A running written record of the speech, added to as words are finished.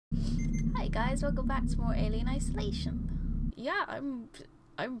Hi guys, welcome back to more Alien Isolation. Yeah, I'm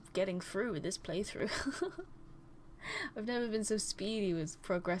getting through with this playthrough. I've never been so speedy with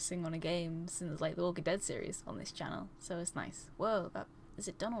progressing on a game since like the Walking Dead series on this channel, so it's nice. Whoa, is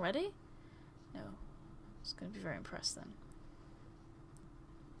it done already? No. I was going to be very impressed then.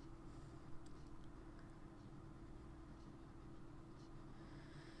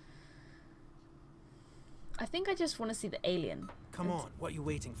 I think I just want to see the alien. Come on, what are you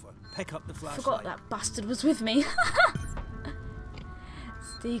waiting for? Pick up the flashlight. Forgot that bastard was with me.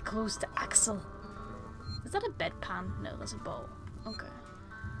 Stay close to Axel. Is that a bedpan? No, that's a bowl. Okay.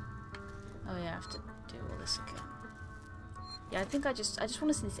 Oh yeah, I have to do all this again. Yeah, I think I just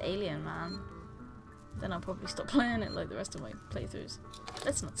want to see this alien, man. Then I'll probably stop playing it like the rest of my playthroughs.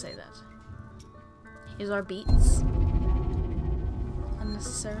 Let's not say that. Here's our beats.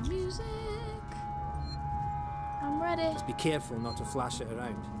 Unnecessary music. I'm ready. Just be careful not to flash it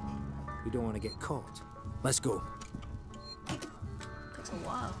around. We don't want to get caught. Let's go. Takes a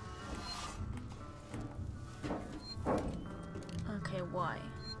while. Okay, why?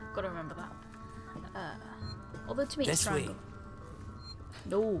 Gotta remember that. Although to me it's triangle.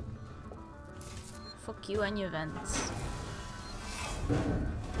 No. Fuck you and your vents.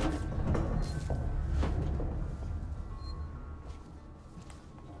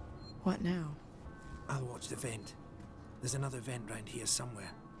 What now? I'll watch the vent. There's another vent round here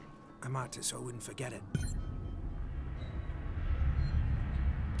somewhere. I marked it so I wouldn't forget it.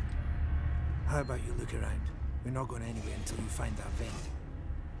 How about you look around? We're not going anywhere until you find that vent.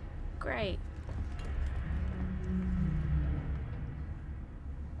 Great.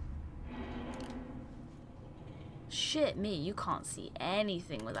 Shit me, you can't see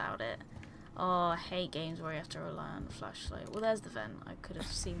anything without it. Oh, I hate games where you have to rely on the flashlight. Well, there's the vent. I could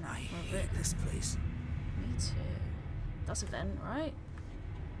have seen that I from a hate bit. this place. Me too. That's a vent, right?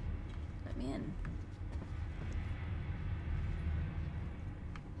 Let me in.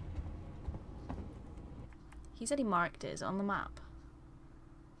 He said he marked it. Is it on the map?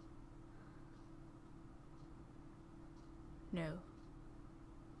 No.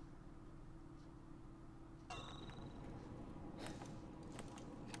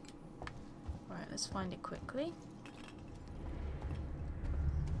 Right, let's find it quickly.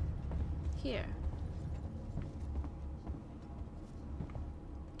 Here.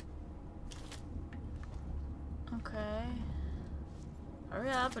 Okay. Hurry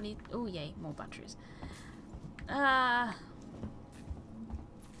up, I need... Oh yay, more batteries. Oh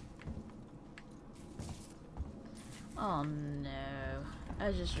no.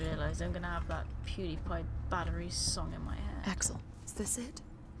 I just realized I'm gonna have that PewDiePie battery song in my head. Axel, is this it?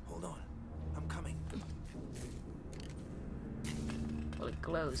 Hold on. I'm coming. Well, it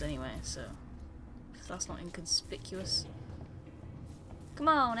glows anyway, so if that's not inconspicuous. Come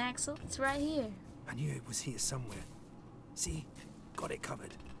on, Axel, it's right here. I knew it was here somewhere. See? Got it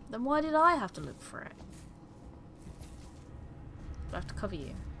covered. Then why did I have to look for it? Do I have to cover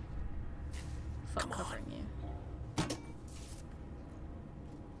you? Fuck Come covering you.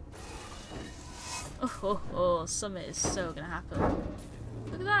 Oh, Summit is so gonna happen.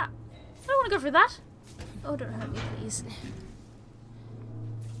 Look at that! I don't want to go for that! Oh, don't hurt me, please.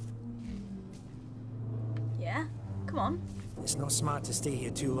 Yeah? Come on. It's not smart to stay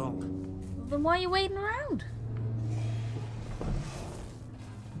here too long. Then why are you waiting around?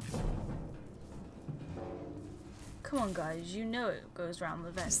 Come on, guys, you know it goes around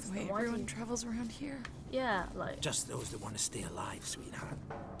the vent. That's the way everyone travels around here. Yeah, like... Just those that want to stay alive, sweetheart.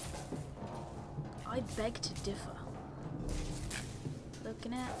 I beg to differ.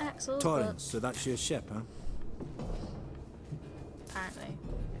 Looking at Axel. Torrance, so that's your ship, huh? Apparently.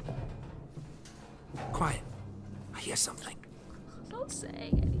 Quiet. I hear something. Don't say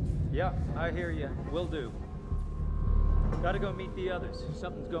anything. Yeah, I hear you. Will do. Gotta go meet the others.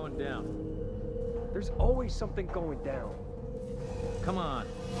 Something's going down. There's always something going down. Come on.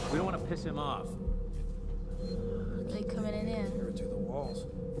 We don't want to piss him off. Are they coming in here? Through the walls.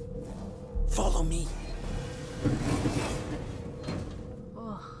 Follow me.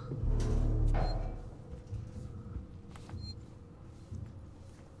 Oh.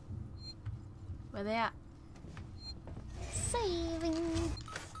 Where they at? Saving.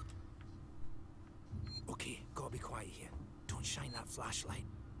 Okay, gotta be quiet here. Don't shine that flashlight.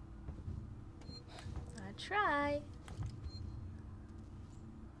 I try.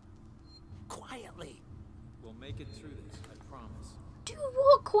 Quietly. We'll make it through this, I promise. Do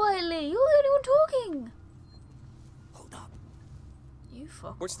what quietly? You're the only one talking. Hold up. You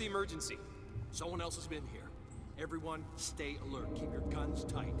fuck. What's the emergency? Someone else has been here. Everyone, stay alert. Keep your guns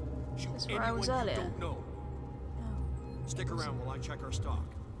tight. Shoot That's where I anyone was you earlier. don't know. Oh. Stick around while I check our stock.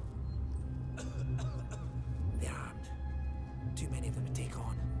 Too many of them to take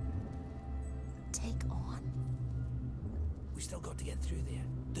on. Take on? We still got to get through there.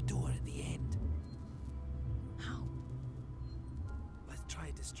 The door at the end. How? Let's try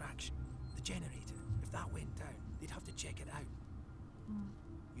a distraction. The generator. If that went down, they'd have to check it out.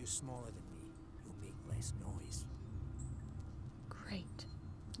 You're smaller than me. You'll make less noise. Great.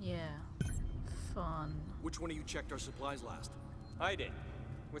 Yeah. Fun. Which one of you checked our supplies last? I did.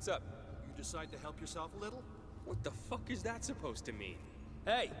 What's up? You decide to help yourself a little? What the fuck is that supposed to mean?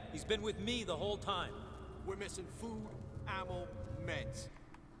 Hey, he's been with me the whole time. We're missing food, ammo, meds.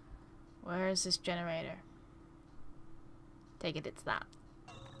 Where is this generator? Take it, it's that.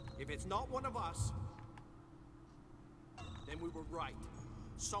 If it's not one of us, then we were right.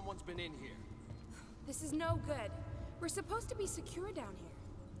 Someone's been in here. This is no good. We're supposed to be secure down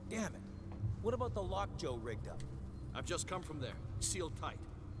here. Damn it. What about the lock Joe rigged up? I've just come from there. Sealed tight.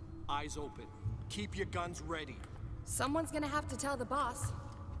 Eyes open. Keep your guns ready. Someone's gonna have to tell the boss.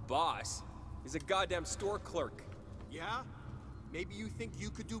 Boss? He's a goddamn store clerk. Yeah? Maybe you think you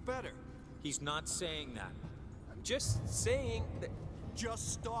could do better. He's not saying that. I'm just saying that...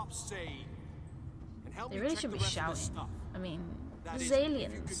 Just stop saying. And help They me really check should the be rest of this shouting. stuff. I mean, That this is, is if you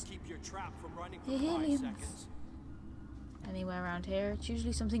aliens. could keep your trap from running for Aliens. 5 seconds. Anywhere around here, it's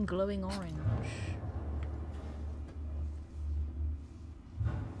usually something glowing orange.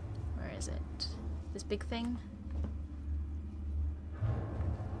 Where is it? This big thing?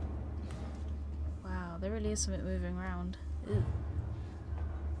 Wow, there really is something moving around. Ew.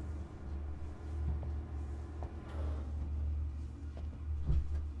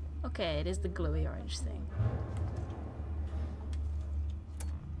 Okay, it is the glowy orange thing.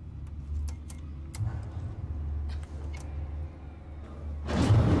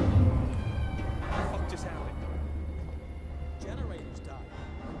 What just happened? Generators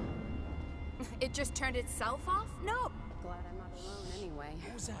died. It just turned itself off? No. Glad I'm not alone anyway.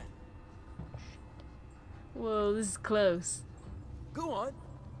 What was that? Whoa, this is close. Go on.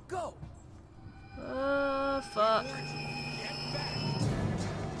 Go. Oh, fuck. Get back.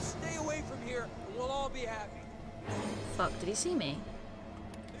 Stay away from here and we'll all be happy. Fuck, did he see me?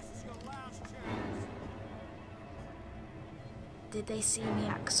 This is your last chance. Did they see me,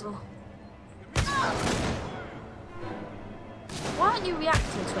 Axel? Why aren't you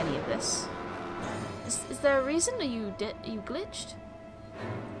reacting to any of this? Is there a reason? Are you glitched?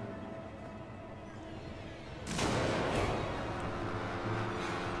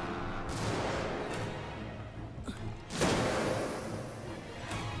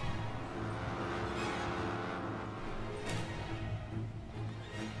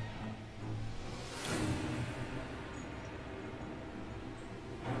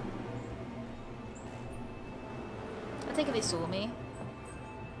 I think they saw me.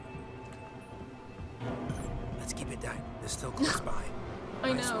 Let's keep it down. They're still close by.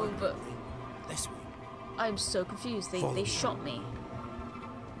 I Nice know, one. but This way. I'm so confused. Follow They me. shot me.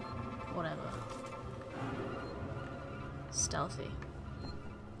 Whatever. Stealthy.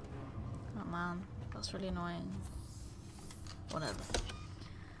 Oh man, that's really annoying. Whatever.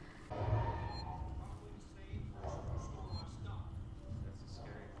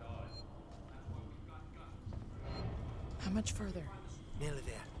 How much further? Nearly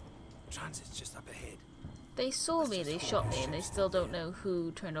there. Transit's just up ahead. They saw me, they shot me, and they still don't know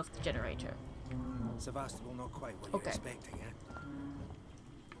who turned off the generator. Sevastopol, not quite what Okay. you're expecting, eh?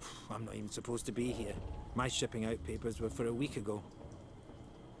 I'm not even supposed to be here. My shipping out papers were for a week ago.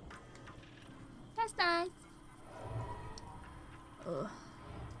 That's nice. Ugh.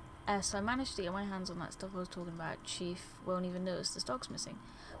 So I managed to get my hands on that stuff I was talking about. Chief won't even notice the stock's missing.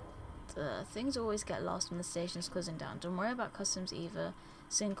 The things always get lost when the station's closing down. Don't worry about customs either.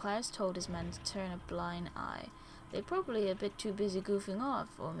 Sinclair's told his men to turn a blind eye. They're probably a bit too busy goofing off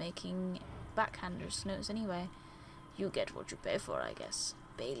or making backhanders notes anyway. You get what you pay for, I guess.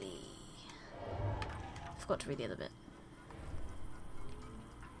 Bailey. Forgot to read the other bit.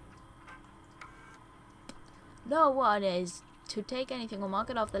 No one is to take anything or mark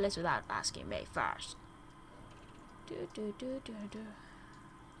it off the list without asking me first.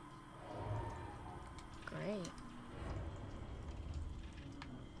 Great.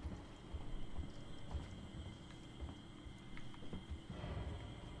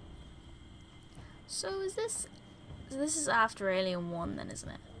 So is this is after Alien 1 then, isn't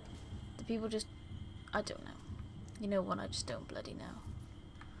it? The people just, I don't know. You know what, I just don't bloody know.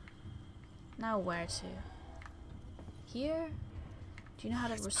 Now where to? Here? Do you know how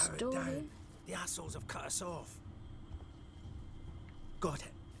to Let's power it restore it? down. The assholes have cut us off. Got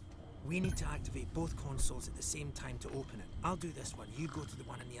it. We need to activate both consoles at the same time to open it. I'll do this one. You go to the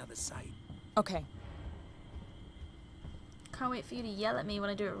one on the other side. Okay. Can't wait for you to yell at me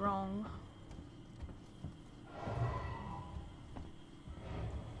when I do it wrong.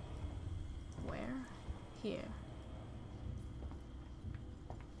 Where? Here.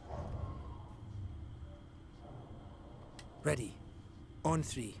 Ready. On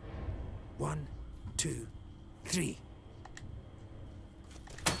 3. 1, 2, 3.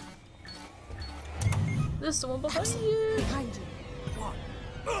 There's someone behind you. Behind you. What?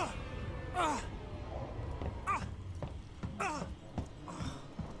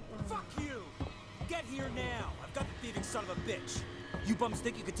 Fuck you! Get here now! I've got the thieving son of a bitch! You bums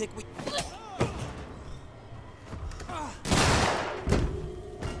think you could take me?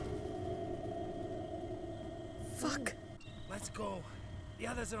 Fuck. Let's go. The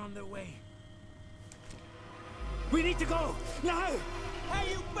others are on their way. We need to go! Now!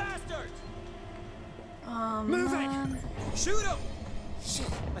 Hey, you bastards! Move Man. it! Shoot him!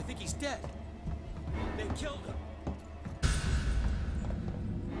 Shit, I think he's dead. They killed him.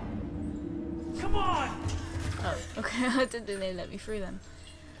 Come on! Oh, okay. I didn't think they let me through then.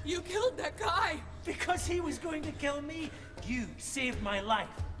 You killed that guy! Because he was going to kill me, you saved my life.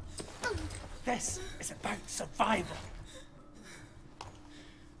 This is about survival.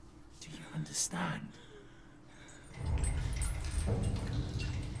 Do you understand?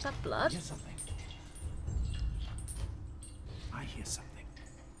 Is that blood? Hear something. I hear something.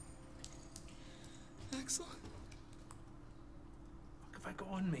 Axel? What have I got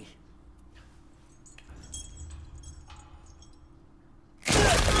on me?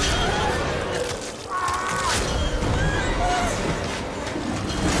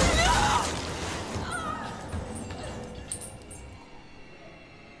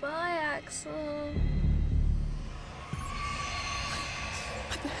 Bye, Axel.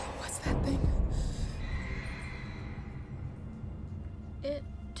 What the hell was that thing? It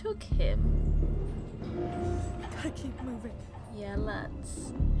took him. Gotta keep moving. Yeah,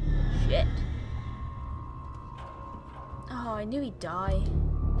 let's. Shit. Oh, I knew he'd die.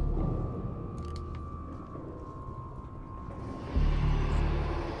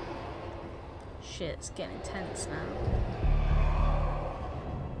 Shit, it's getting intense now.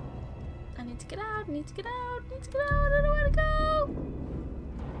 I need to get out, need to get out, need to get out, I don't know where to go!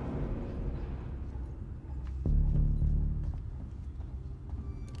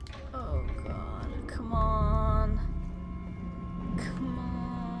 Oh god, come on. Come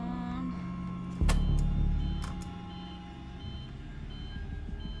on.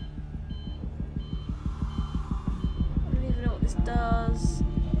 I don't even know what this does.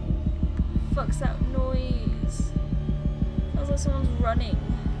 Fuck's that noise? Sounds like someone's running.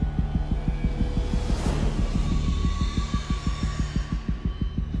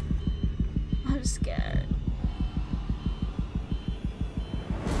 I'm scared.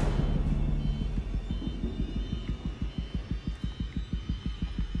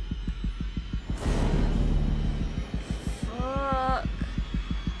 Fuck.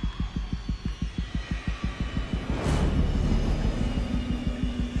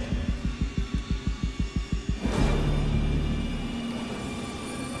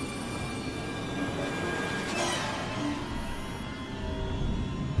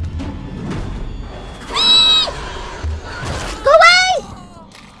 Go away!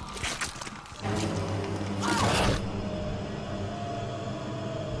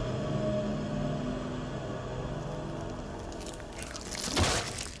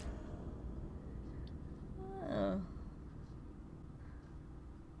 Oh.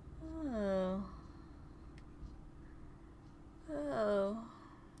 Oh. Oh.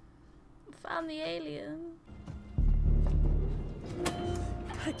 Found the alien.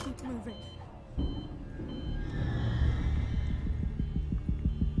 I keep moving.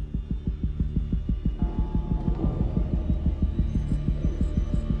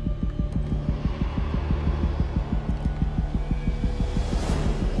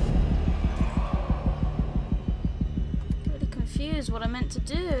 Really confused what I meant to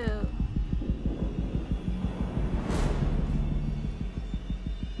do.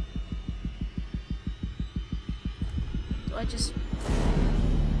 Do I just...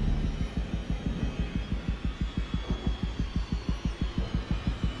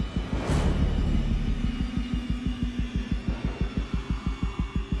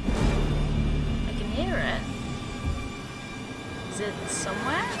 I can hear it. Is it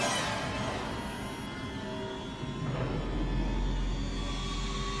somewhere?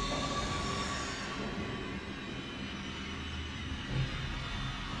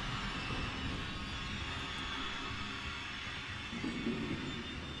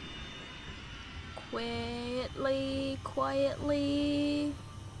 Quietly, quietly.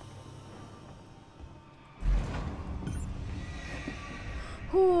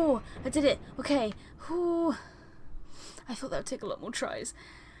 I did it. Okay. Whew. I thought that would take a lot more tries.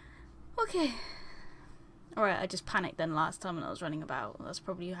 Okay. Alright, I just panicked then last time when I was running about. That's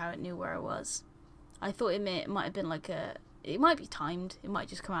probably how it knew where I was. I thought it might have been like a... It might be timed. It might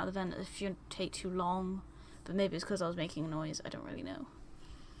just come out of the vent if you take too long. But maybe it's because I was making a noise. I don't really know.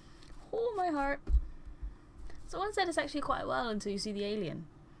 Oh, my heart. Someone said it's actually quite well until you see the alien.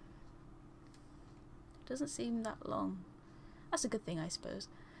 It doesn't seem that long. That's a good thing, I suppose.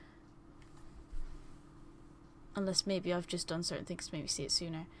 Unless maybe I've just done certain things to maybe see it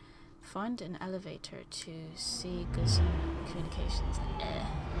sooner. Find an elevator to Sega's communications.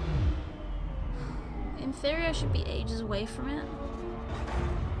 In theory, I should be ages away from it.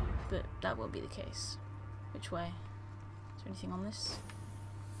 But that won't be the case. Which way? Is there anything on this?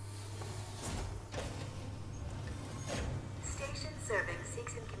 Station serving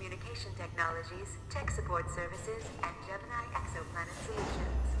Seeks and Communication Technologies, tech support services, and Gemini exoplanet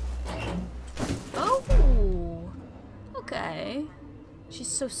solutions. Oh! Okay. She's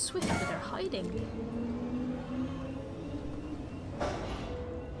so swift with her hiding.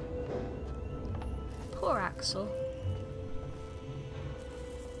 Poor Axel.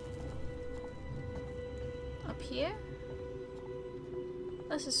 Up here?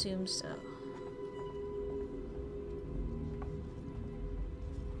 Let's assume so.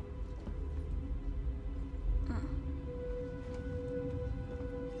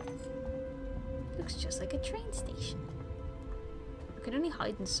 Looks just like a train station. I can only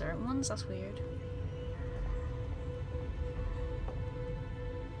hide in certain ones, that's weird.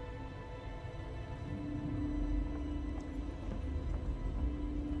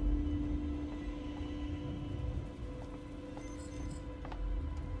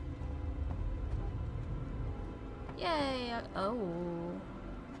 Yay! Oh.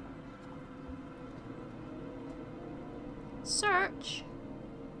 Search!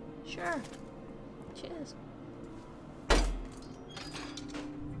 Sure. Cheers. I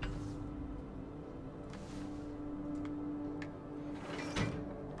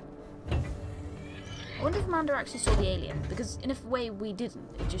wonder if Amanda actually saw the alien, because in a way we didn't.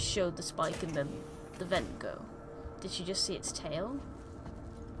 It just showed the spike and then the vent go. Did she just see its tail?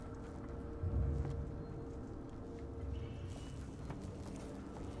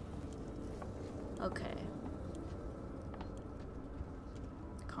 Okay.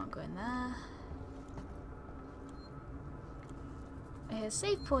 Can't go in there. I hear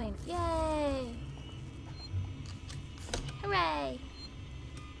save point. Yay! Hooray!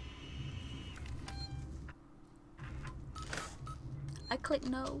 I click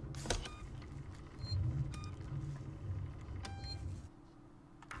no.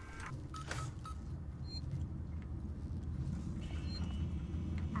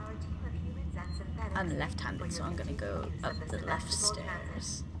 Our team of humans and synthetics. I'm left-handed, so I'm gonna go up the left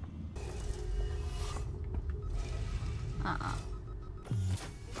stairs.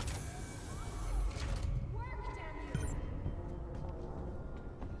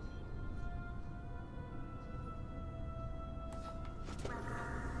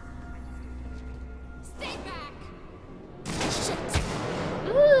 Stay back!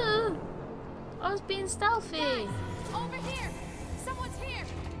 Ooh! I was being stealthy. Guys, over here! Someone's here!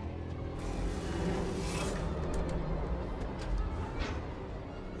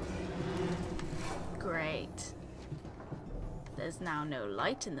 Great. There's now no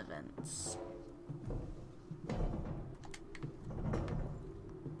light in the vents.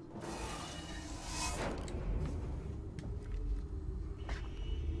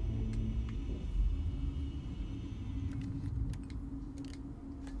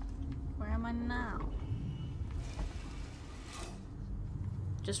 Where am I now?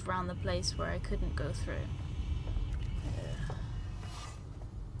 Just round the place where I couldn't go through.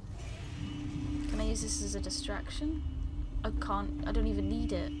 Can I use this as a distraction? I can't. I don't even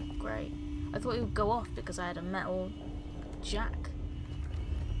need it. Great. I thought it would go off because I had a metal jack.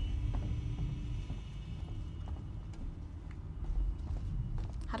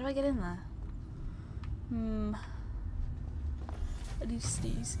 How do I get in there? I need to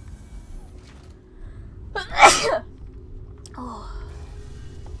sneeze. Oh.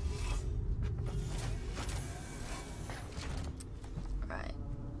 Right.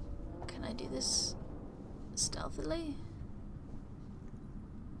 Can I do this stealthily?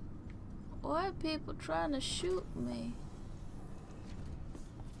 Why are people trying to shoot me?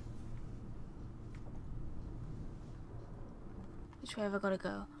 Which way have I got to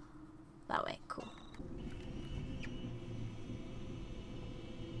go? That way, cool.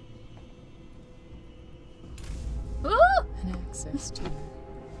 Ooh! An access to her.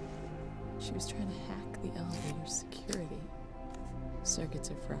 She was trying to hack the elevator's security.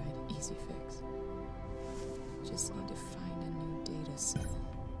 Circuits are fried. Easy fix. Just need to find a new data set.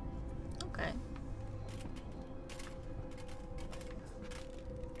 Okay.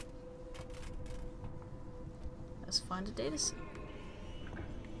 Let's find a data set.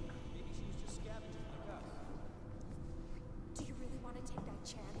 Do you really want to take that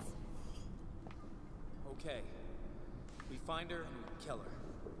chance? Okay. We find her and we kill her.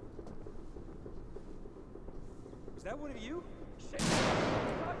 Is that one of you? Shit.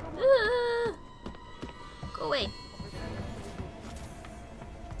 Go away.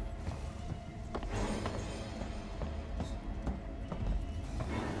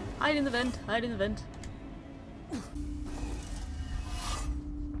 Hide in the vent. Hide in the vent.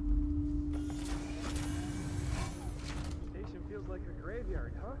 Station feels like a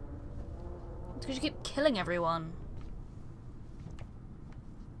graveyard, huh? It's because you keep killing everyone.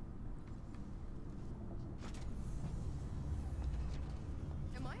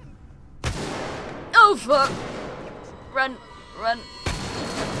 Am I Oh fuck! Run, run.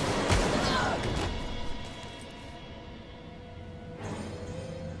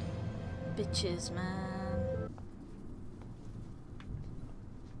 Bitches, man.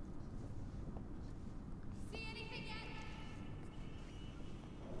 See anything yet?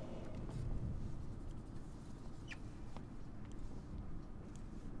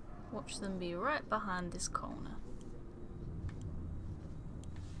 Watch them be right behind this corner.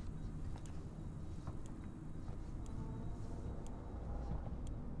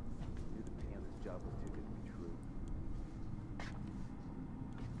 Knew the Panther's job was too good to be true.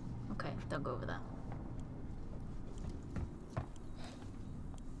 Okay, don't go over that.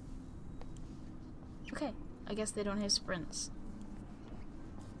 Okay, I guess they don't hear sprints.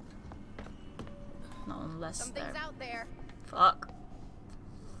 Not unless Something's they're... out there. Fuck.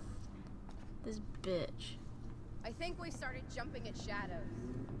 This bitch. I think we started jumping at shadows.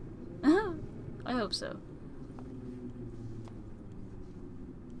 I hope so.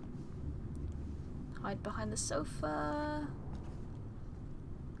 Hide behind the sofa.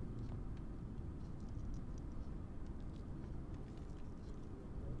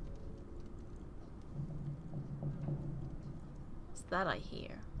 What's that I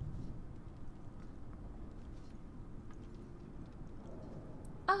hear?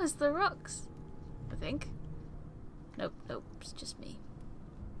 Oh, it's the rocks. I think. Nope, nope, it's just me.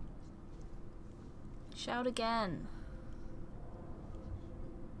 Shout again.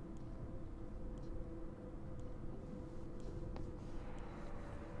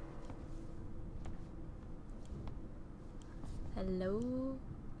 Hello?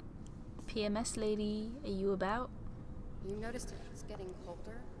 PMS lady, are you about? You noticed it's getting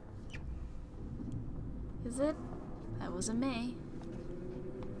colder? Is it? That wasn't me.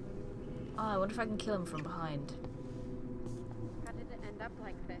 Oh, I wonder if I can kill him from behind. How did it end up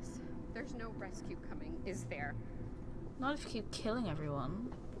like this? There's no rescue coming, is there? Not if you keep killing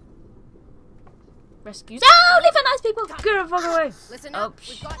everyone. Rescues. Oh, leave it, nice people! Get the fuck away! Listen Oh, up,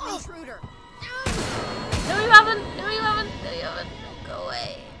 we've got an intruder. No, you haven't! No, you haven't! No, you haven't! Go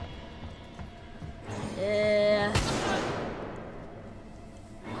away. Yeah.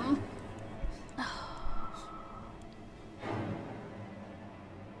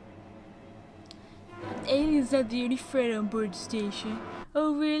 Alien's not the only threat on board the station.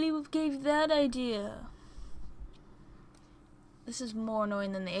 Oh really? What gave you that idea? This is more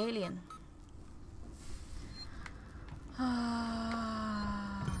annoying than the alien.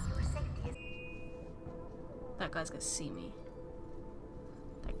 That guy's gonna see me.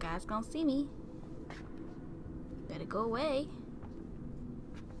 That guy's gonna see me. Better go away.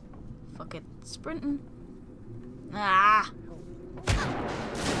 Fuck it. Sprinting. Ah!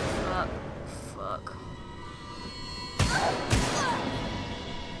 Fuck. Fuck.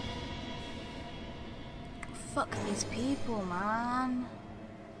 Fuck these people, man.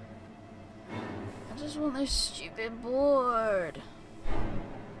 I just want their stupid board.